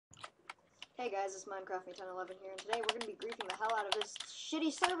Hey guys, it's Minecraft1011 here, and today we're going to be griefing the hell out of this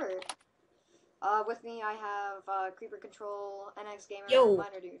shitty server. With me I have XXCreeperCTRLXx Gamer and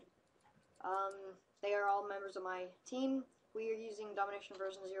MinerDood. They are all members of my team. We are using Domination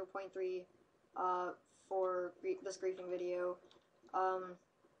version 0.3 for this griefing video. I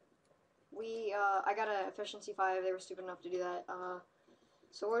got an efficiency 5, they were stupid enough to do that.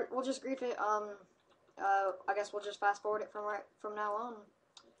 So we'll just grief it. I guess we'll just fast forward it from now on.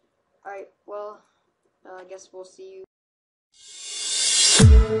 Alright, well, I guess we'll see you.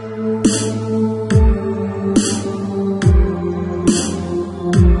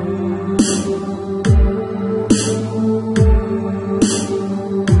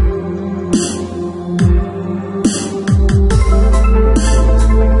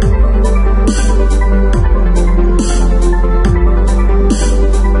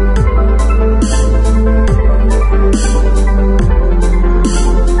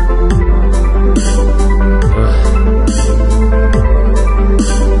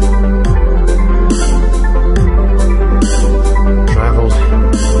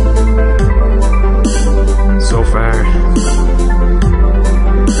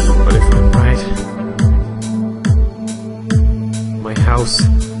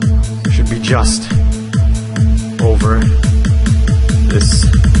 Should be just over this.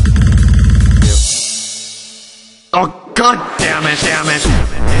 Yep. Oh, god damn it, damn it, damn it,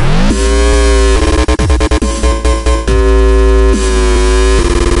 damn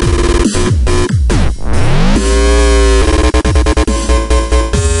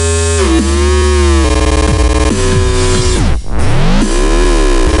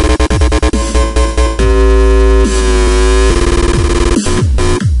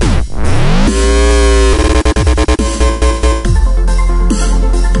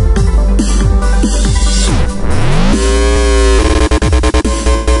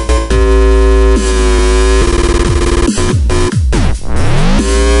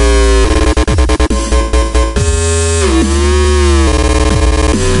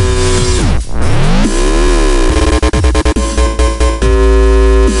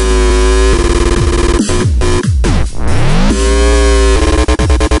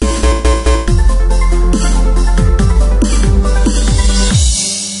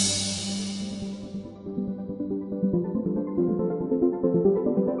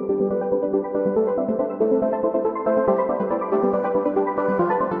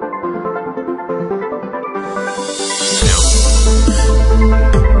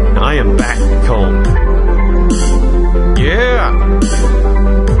I am back home. Yeah!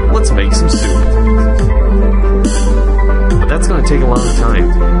 Let's make some soup. But that's gonna take a long time.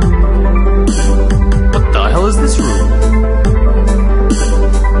 What the hell is this room?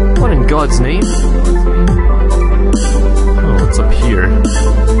 What in God's name? Oh, what's up here?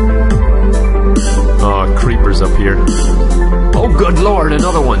 Oh, creepers up here. Oh, good lord,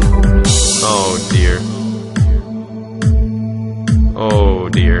 another one! Oh dear. Oh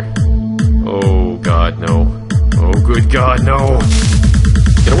dear. Oh god, no. Oh good god, no.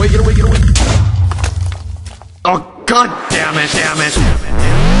 Get away, get away, get away. Oh god damn it, damn it, damn it, damn it.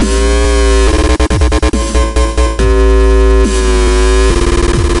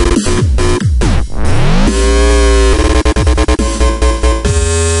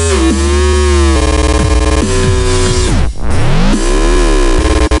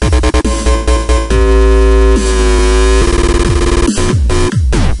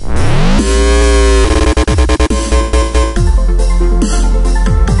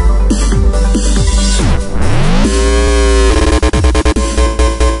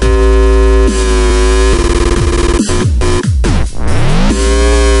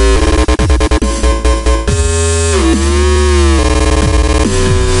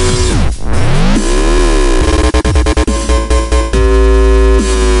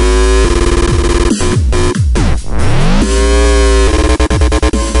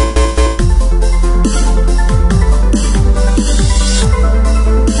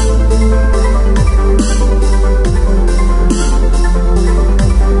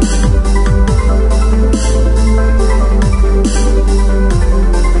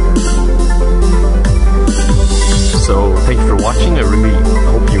 Thank you for watching. I really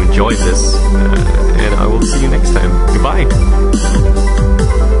hope you enjoyed this, and I will see you next time. Goodbye.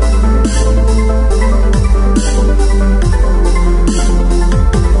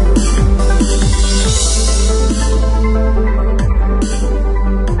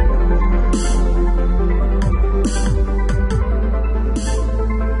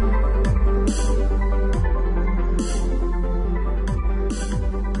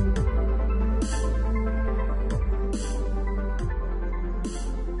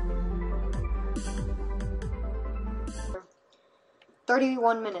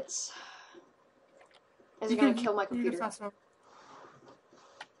 31 minutes. Is it gonna kill my computer?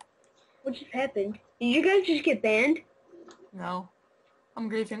 What just happened? Did you guys just get banned? No. I'm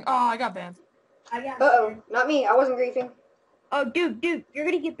griefing. Oh, I got banned. Uh-oh. Not me. I wasn't griefing. Oh, dude, you're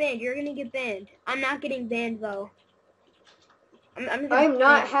gonna get banned. You're gonna get banned. I'm not getting banned, though. I am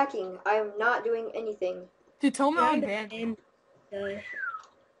not hacking. I am not doing anything. Dude, tell me I'm banned.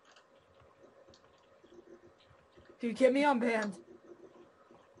 Dude, get me on banned.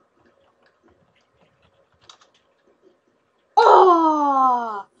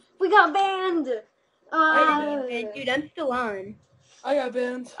 Oh! We got banned! Dude, I'm still on. I got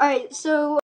banned. Alright, so